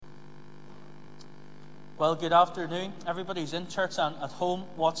Well, good afternoon. Everybody's in church and at home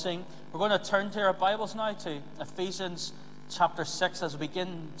watching. We're going to turn to our Bibles now to Ephesians chapter 6 as we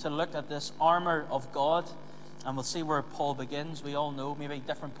begin to look at this armour of God. And we'll see where Paul begins. We all know maybe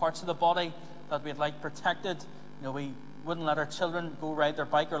different parts of the body that we'd like protected. You know, we wouldn't let our children go ride their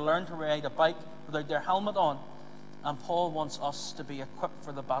bike or learn to ride a bike without their helmet on. And Paul wants us to be equipped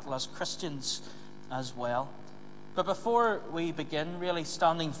for the battle as Christians as well. But before we begin really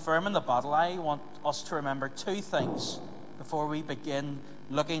standing firm in the battle, I want us to remember two things before we begin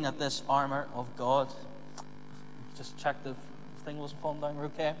looking at this armour of God. Just check the thing wasn't falling down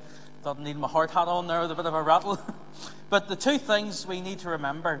okay. Thought I needed my hard hat on there with a bit of a rattle. But the two things we need to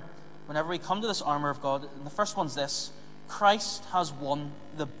remember whenever we come to this armour of God, and the first one's this: Christ has won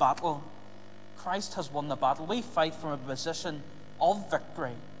the battle. Christ has won the battle. We fight from a position of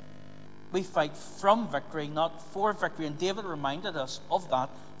victory. We fight from victory, not for victory. And David reminded us of that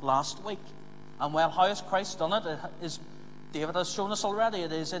last week. And well, how has Christ done it? David has shown us already.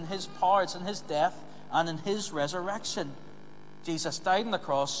 It is in his power, it's in his death, and in his resurrection. Jesus died on the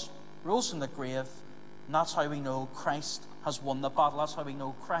cross, rose from the grave, and that's how we know Christ has won the battle. That's how we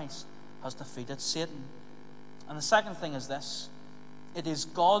know Christ has defeated Satan. And the second thing is this: it is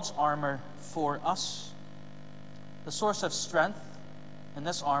God's armour for us. The source of strength in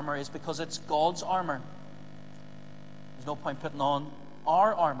this armour is because it's God's armour. There's no point putting on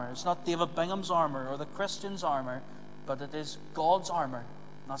our armour. It's not David Bingham's armour or the Christian's armour, but it is God's armour.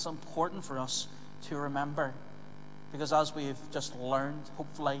 And that's important for us to remember, because as we've just learned,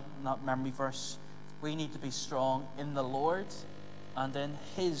 hopefully, in that memory verse, we need to be strong in the Lord and in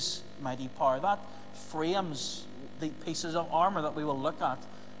His mighty power. That frames the pieces of armour that we will look at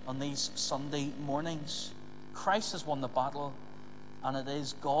on these Sunday mornings. Christ has won the battle, and it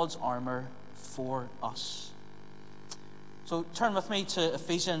is God's armour for us. So turn with me to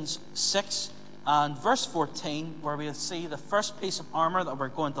Ephesians 6 and verse 14, where we'll see the first piece of armour that we're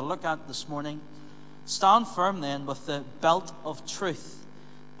going to look at this morning. Stand firm then with the belt of truth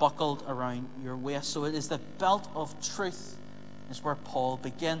buckled around your waist. So it is the belt of truth is where Paul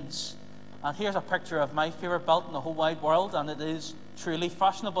begins. And here's a picture of my favourite belt in the whole wide world, and it is truly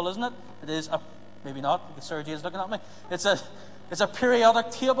fashionable, isn't it? It is a, maybe not, because Sergey is looking at me. It's a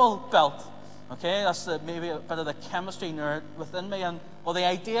periodic table belt. Okay, that's maybe a bit of the chemistry nerd within me. And well, the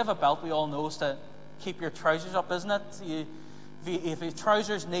idea of a belt, we all know, is to keep your trousers up, isn't it? If your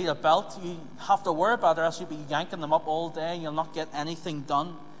trousers need a belt, you have to worry about it, or else you'll be yanking them up all day and you'll not get anything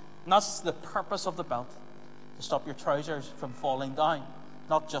done. And that's the purpose of the belt, to stop your trousers from falling down,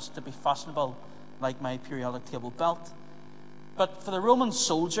 not just to be fashionable like my periodic table belt. But for the Roman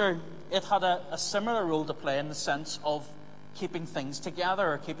soldier, it had a similar role to play in the sense of keeping things together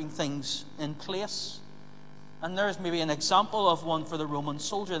or keeping things in place. And there's maybe an example of one for the Roman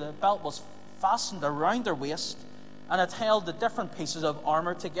soldier. The belt was fastened around their waist, and it held the different pieces of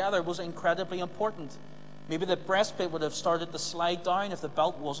armour together. It was incredibly important. Maybe the breastplate would have started to slide down if the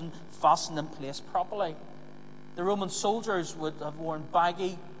belt wasn't fastened in place properly. The Roman soldiers would have worn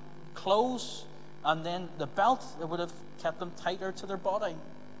baggy clothes, and then the belt, it would have kept them tighter to their body.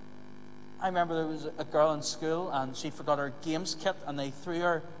 I remember there was a girl in school, and she forgot her games kit, and they threw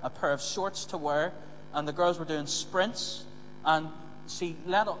her a pair of shorts to wear, and the girls were doing sprints, and she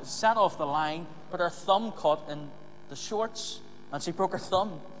set off the line, but her thumb caught in the shorts, and she broke her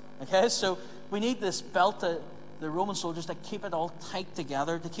thumb. Okay, so we need this belt, the Roman soldiers, to keep it all tight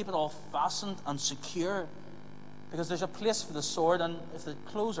together, to keep it all fastened and secure, because there's a place for the sword, and if the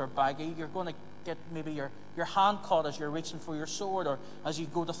clothes are baggy, you're going to get maybe your hand caught as you're reaching for your sword, or as you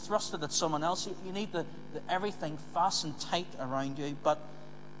go to thrust it at someone else. You need the everything fastened tight around you. But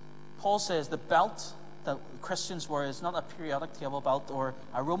Paul says the belt that Christians wear is not a periodic table belt or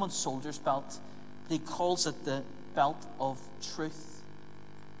a Roman soldier's belt, but he calls it the belt of truth.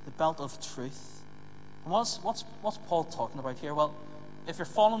 The belt of truth. And what's Paul talking about here? Well, if you're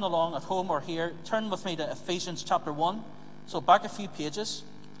following along at home or here, turn with me to Ephesians chapter 1. So back a few pages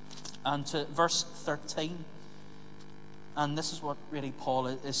and to verse 13. And this is what really Paul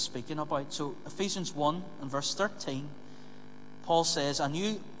is speaking about. So Ephesians 1 and verse 13, Paul says, "And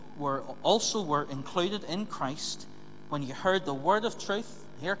you were included in Christ when you heard the word of truth,"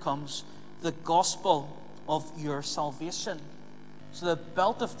 here comes, "the gospel of your salvation." So the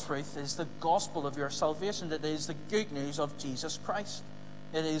belt of truth is the gospel of your salvation. It is the good news of Jesus Christ.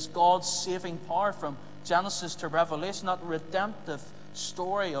 It is God's saving power from Genesis to Revelation, that redemptive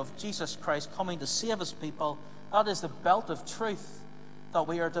story of Jesus Christ coming to save his people. That is the belt of truth that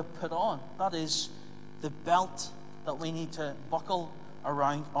we are to put on. That is the belt that we need to buckle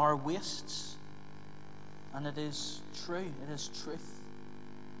around our waists. And it is true. It is truth.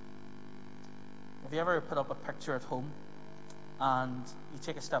 Have you ever put up a picture at home and you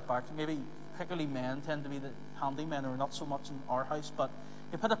take a step back? Maybe particularly men tend to be the handymen, or not so much in our house, but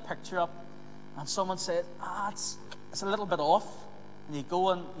you put a picture up and someone said, it's a little bit off. And you go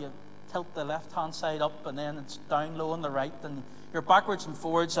and you tilt the left-hand side up, and then it's down low on the right, and you're backwards and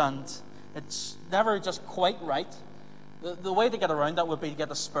forwards, and it's never just quite right. The way to get around that would be to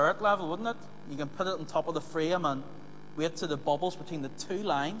get a spirit level, wouldn't it? You can put it on top of the frame and wait till the bubbles between the two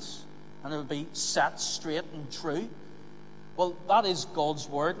lines, and it would be set straight and true. Well, that is God's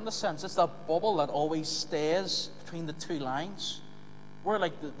word in a sense. It's that bubble that always stays between the two lines. We're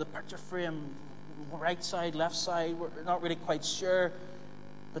like the picture frame, right side, left side, we're not really quite sure.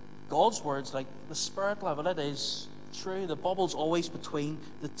 But God's word's like the spirit level. It is true. The bubble's always between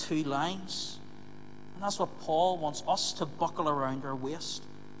the two lines. And that's what Paul wants us to buckle around our waist.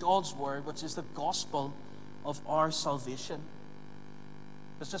 God's word, which is the gospel of our salvation.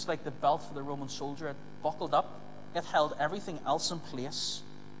 It's just like the belt for the Roman soldier. It buckled up. It held everything else in place.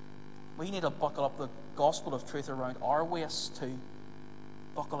 We need to buckle up the gospel of truth around our waist to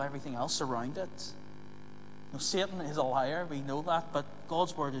buckle everything else around it. Now, Satan is a liar, we know that, but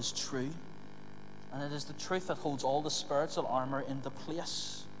God's word is true. And it is the truth that holds all the spiritual armour into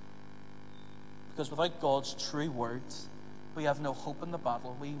place. Because without God's true word, we have no hope in the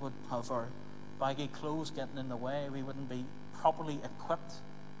battle. We would have our baggy clothes getting in the way. We wouldn't be properly equipped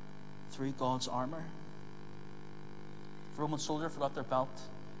through God's armour. If a Roman soldier forgot their belt,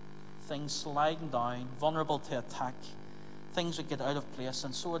 things sliding down, vulnerable to attack, things would get out of place,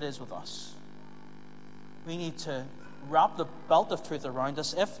 and so it is with us. We need to wrap the belt of truth around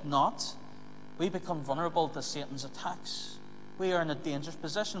us. If not, we become vulnerable to Satan's attacks. We are in a dangerous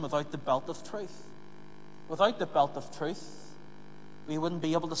position without the belt of truth. Without the belt of truth, we wouldn't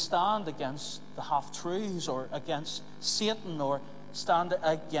be able to stand against the half-truths or against Satan or stand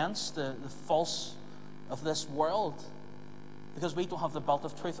against the false of this world, because we don't have the belt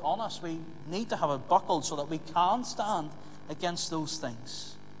of truth on us. We need to have it buckled so that we can stand against those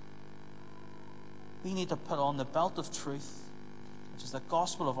things. We need to put on the belt of truth, which is the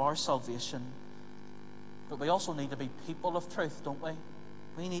gospel of our salvation. But we also need to be people of truth, don't we?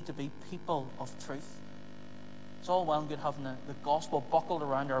 We need to be people of truth. It's all well and good having the gospel buckled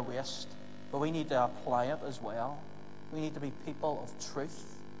around our waist, but we need to apply it as well. We need to be people of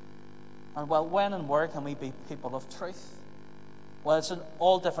truth. And well, when and where can we be people of truth? Well, it's in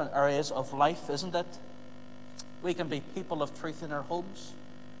all different areas of life, isn't it? We can be people of truth in our homes.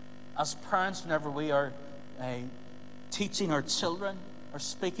 As parents, whenever we are teaching our children or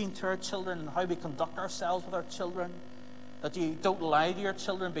speaking to our children and how we conduct ourselves with our children, that you don't lie to your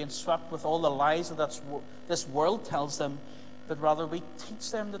children being swept with all the lies that this world tells them, but rather we teach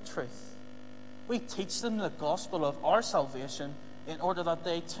them the truth. We teach them the gospel of our salvation in order that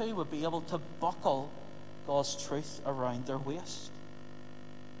they too would be able to buckle God's truth around their waist.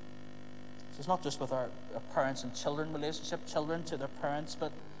 So it's not just with our parents and children relationship, children to their parents,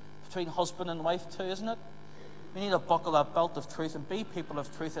 but between husband and wife too, isn't it? We need to buckle that belt of truth and be people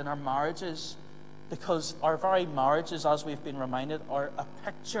of truth in our marriages, because our very marriages, as we've been reminded, are a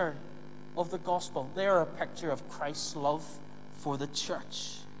picture of the gospel. They are a picture of Christ's love for the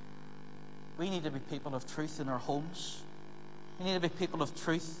church. We need to be people of truth in our homes. We need to be people of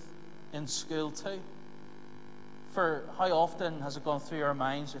truth in school too. For how often has it gone through our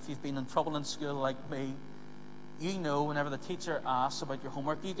minds, if you've been in trouble in school like me, you know whenever the teacher asks about your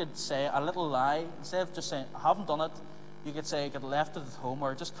homework, you could say a little lie. Instead of just saying, I haven't done it, you could say, I got left it at home,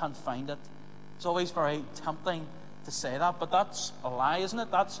 or I just can't find it. It's always very tempting to say that, but that's a lie, isn't it?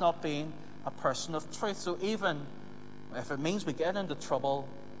 That's not being a person of truth. So even if it means we get into trouble,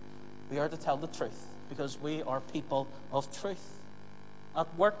 we are to tell the truth, because we are people of truth.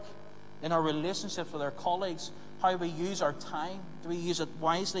 At work, in our relationships with our colleagues, how we use our time. Do we use it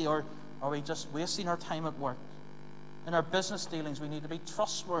wisely, or are we just wasting our time at work? In our business dealings, we need to be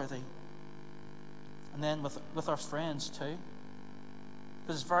trustworthy. And then with our friends too.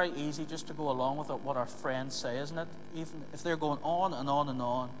 Because it's very easy just to go along with what our friends say, isn't it? Even if they're going on and on and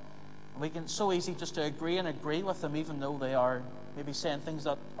on. And we can so easy just to agree with them, even though they are maybe saying things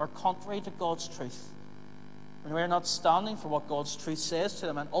that are contrary to God's truth. When we're not standing for what God's truth says to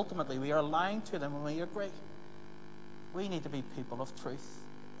them, and ultimately we are lying to them when we agree. We need to be people of truth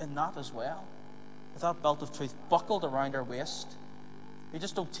in that as well. With that belt of truth buckled around our waist, we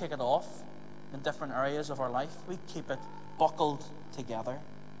just don't take it off in different areas of our life. We keep it buckled together.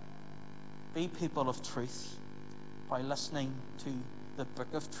 Be people of truth by listening to the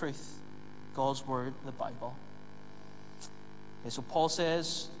book of truth, God's word, the Bible. Okay, so Paul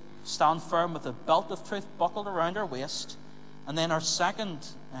says, stand firm with the belt of truth buckled around our waist, And then our second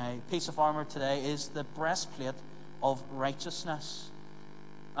piece of armor today is the breastplate of righteousness.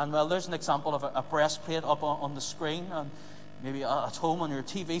 And well, there's an example of a breastplate up on the screen, and maybe at home on your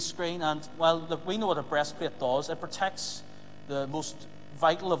TV screen. And well, look, we know what a breastplate does. It protects the most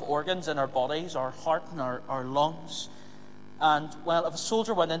vital of organs in our bodies, our heart and our lungs. And well, if a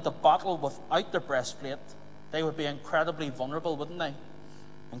soldier went into battle without their breastplate, they would be incredibly vulnerable, wouldn't they?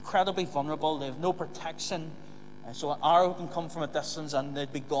 Incredibly vulnerable. They have no protection. So an arrow can come from a distance and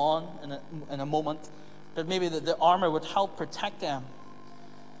they'd be gone in a moment. But maybe the armor would help protect them.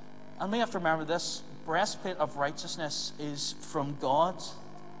 And we have to remember this breastplate of righteousness is from God.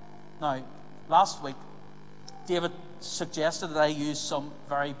 Now, last week, David suggested that I use some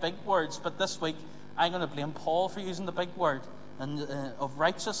very big words, but this week I'm going to blame Paul for using the big word of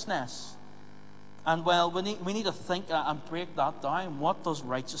righteousness. And well, we need to think and break that down. What does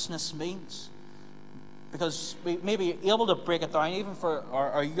righteousness mean? Because we may be able to break it down even for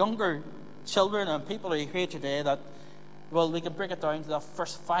our younger children and people who are here today, that, well, we can break it down to the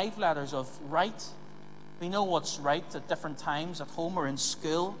first 5 letters of right. We know what's right at different times, at home or in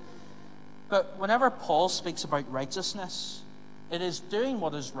school. But whenever Paul speaks about righteousness, it is doing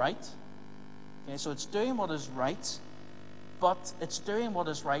what is right. Okay, so it's doing what is right, but it's doing what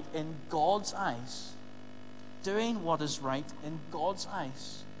is right in God's eyes. Doing what is right in God's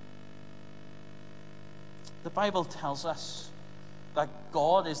eyes. The Bible tells us that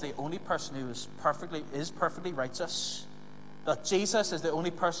God is the only person who is perfectly righteous. That Jesus is the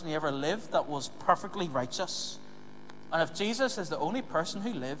only person who ever lived that was perfectly righteous. And if Jesus is the only person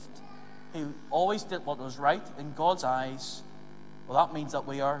who lived, who always did what was right in God's eyes, well, that means that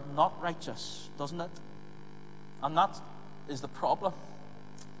we are not righteous, doesn't it? And that is the problem.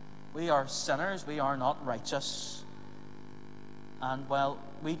 We are sinners, we are not righteous. And, well,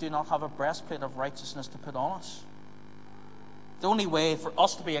 we do not have a breastplate of righteousness to put on us. The only way for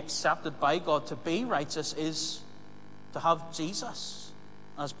us to be accepted by God, to be righteous, is to have Jesus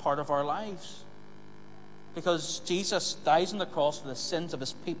as part of our lives. Because Jesus dies on the cross for the sins of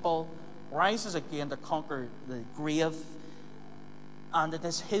his people, rises again to conquer the grave, and it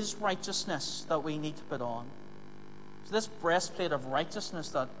is his righteousness that we need to put on. So this breastplate of righteousness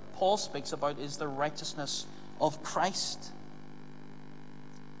that Paul speaks about is the righteousness of Christ.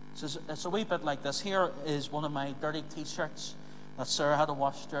 So it's a wee bit like this. Here is one of my dirty t-shirts that Sarah had to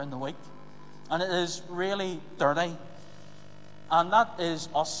wash during the week. And it is really dirty. And that is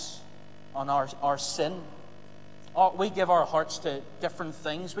us on our sin. We give our hearts to different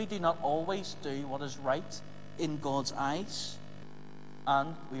things. We do not always do what is right in God's eyes.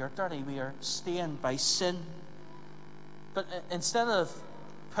 And we are dirty. We are stained by sin. But instead of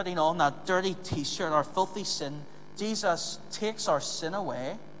putting on that dirty t-shirt, our filthy sin, Jesus takes our sin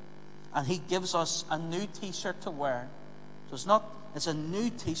away and he gives us a new t-shirt to wear. So it's a new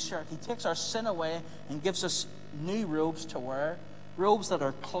t-shirt. He takes our sin away and gives us new robes to wear. Robes that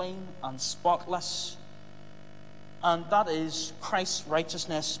are clean and spotless. And that is Christ's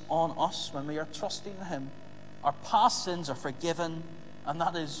righteousness on us when we are trusting in him. Our past sins are forgiven, and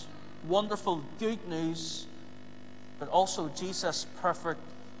that is wonderful, good news. But also Jesus' perfect,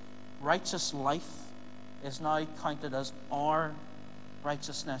 righteous life is now counted as our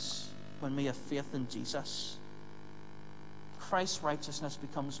righteousness when we have faith in Jesus. Christ's righteousness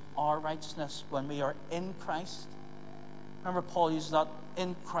becomes our righteousness when we are in Christ. Remember, Paul uses that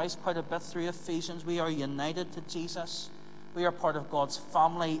in Christ quite a bit through Ephesians. We are united to Jesus. We are part of God's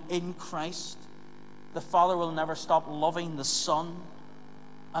family in Christ. The Father will never stop loving the Son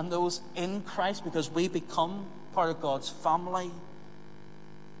and those in Christ, because we become part of God's family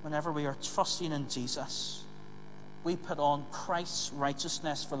whenever we are trusting in Jesus. We put on Christ's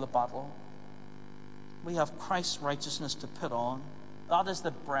righteousness for the battle. We have Christ's righteousness to put on. That is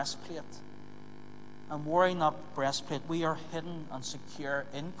the breastplate. And wearing that breastplate, we are hidden and secure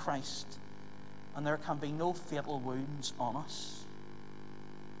in Christ, and there can be no fatal wounds on us.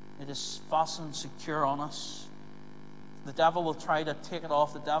 It is fastened secure on us. The devil will try to take it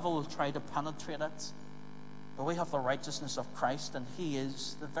off. The devil will try to penetrate it. But we have the righteousness of Christ, and he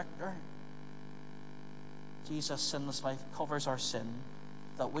is the victor. Jesus' sinless life covers our sin,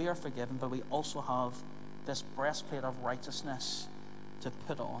 that we are forgiven, but we also have this breastplate of righteousness to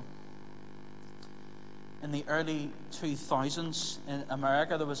put on. In the early 2000s in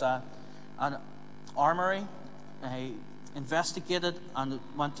America, there was an armory investigated and it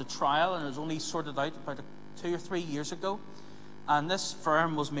went to trial, and it was only sorted out about 2 or 3 years ago. And this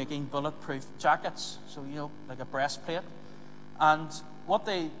firm was making bulletproof jackets, so, like a breastplate. And what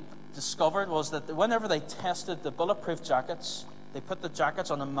they discovered was that whenever they tested the bulletproof jackets, they put the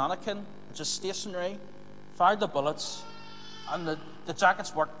jackets on a mannequin, which is stationary, fired the bullets, And the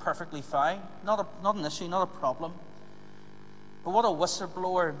jackets worked perfectly fine. Not an issue, not a problem. But what a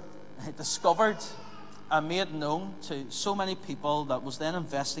whistleblower discovered and made known to so many people, that was then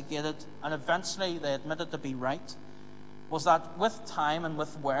investigated, and eventually they admitted to be right, was that with time and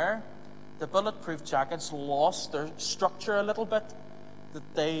with wear, the bulletproof jackets lost their structure a little bit, that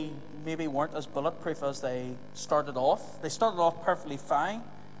they maybe weren't as bulletproof as they started off. They started off perfectly fine,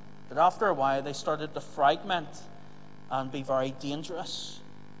 but after a while they started to fragment and be very dangerous.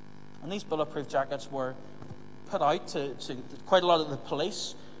 And these bulletproof jackets were put out to quite a lot of the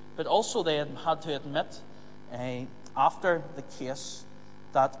police, but also they had to admit after the case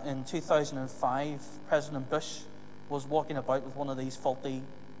that in 2005 President Bush was walking about with one of these faulty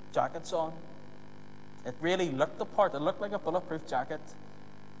jackets on. It really looked the part. It looked like a bulletproof jacket,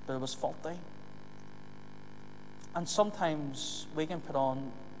 but it was faulty. And sometimes we can put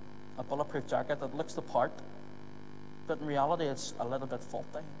on a bulletproof jacket that looks the part, but in reality it's a little bit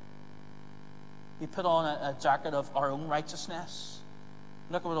faulty. We put on a jacket of our own righteousness.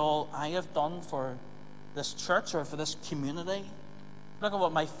 Look at what all I have done for this church or for this community. Look at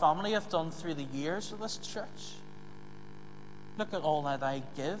what my family have done through the years of this church. Look at all that I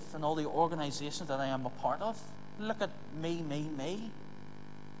give and all the organizations that I am a part of. Look at me.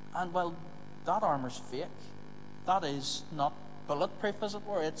 And well, that armor's fake. That is not bulletproof, as it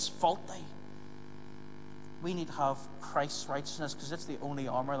were. It's faulty. We need to have Christ's righteousness, because it's the only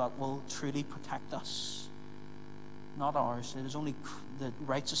armor that will truly protect us. Not ours. It is only the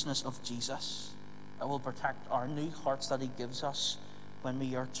righteousness of Jesus that will protect our new hearts that he gives us when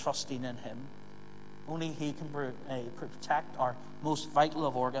we are trusting in him. Only he can protect our most vital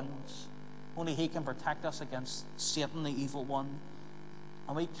of organs. Only he can protect us against Satan, the evil one.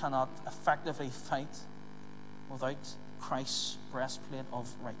 And we cannot effectively fight without Christ's breastplate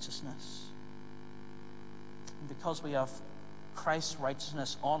of righteousness. And because we have Christ's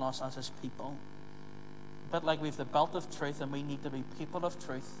righteousness on us as his people, a bit like we have the belt of truth and we need to be people of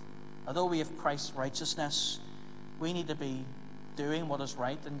truth, although we have Christ's righteousness, we need to be doing what is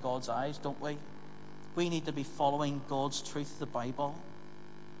right in God's eyes, don't we? We need to be following God's truth, the Bible.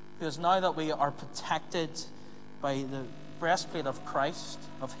 Because now that we are protected by the breastplate of Christ,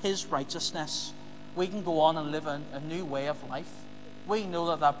 of his righteousness, we can go on and live a new way of life. We know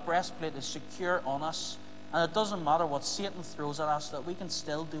that that breastplate is secure on us, and it doesn't matter what Satan throws at us, that we can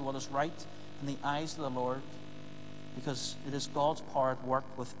still do what is right in the eyes of the Lord, because it is God's power at work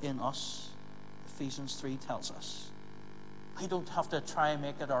within us. Ephesians 3 tells us. We don't have to try and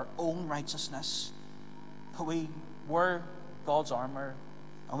make it our own righteousness, but we wear God's armor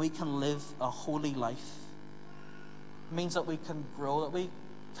and we can live a holy life. It means that we can grow, that we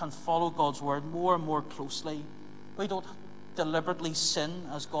can follow God's word more and more closely. We don't deliberately sin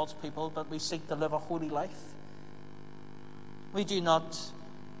as God's people, but we seek to live a holy life. We do not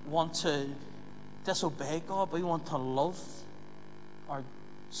want to disobey God, but we want to love our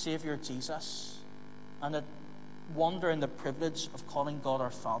Savior Jesus and wonder in the privilege of calling God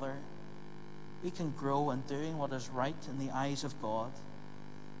our Father. We can grow in doing what is right in the eyes of God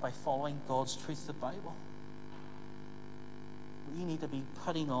by following God's truth, the Bible. We need to be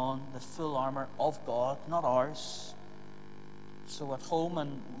putting on the full armor of God, not ours. So at home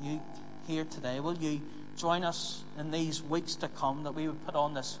and you here today, will you join us in these weeks to come, that we would put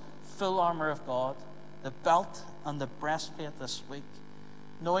on this full armor of God, the belt and the breastplate this week,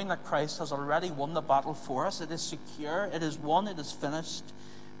 knowing that Christ has already won the battle for us. It is secure, it is won, it is finished.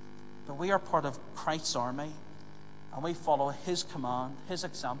 But we are part of Christ's army, and we follow his command, his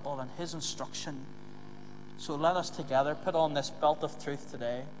example, and his instruction. So let us together put on this belt of truth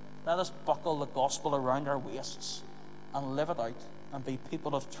today. Let us buckle the gospel around our waists and live it out and be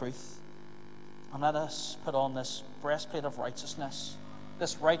people of truth. And let us put on this breastplate of righteousness,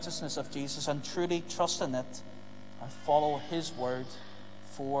 this righteousness of Jesus, and truly trust in it and follow his word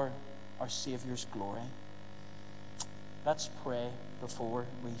for our Saviour's glory. Let's pray before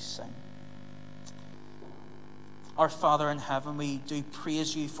we sing. Our Father in heaven, we do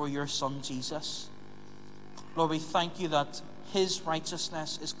praise you for your Son Jesus. Lord, we thank you that his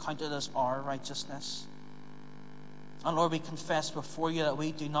righteousness is counted as our righteousness. And Lord, we confess before you that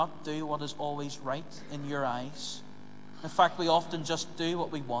we do not do what is always right in your eyes. In fact, we often just do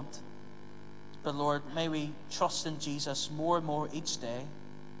what we want. But Lord, may we trust in Jesus more and more each day.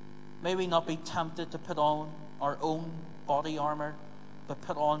 May we not be tempted to put on our own body armor, but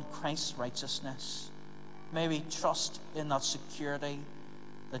put on Christ's righteousness. May we trust in that security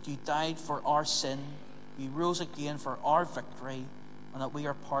that you died for our sin, you rose again for our victory, and that we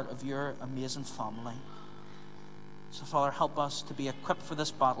are part of your amazing family. So, Father, help us to be equipped for this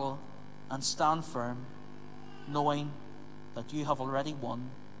battle and stand firm, knowing that you have already won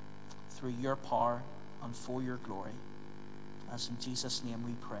through your power and for your glory. As in Jesus' name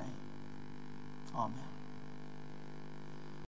we pray. Amen.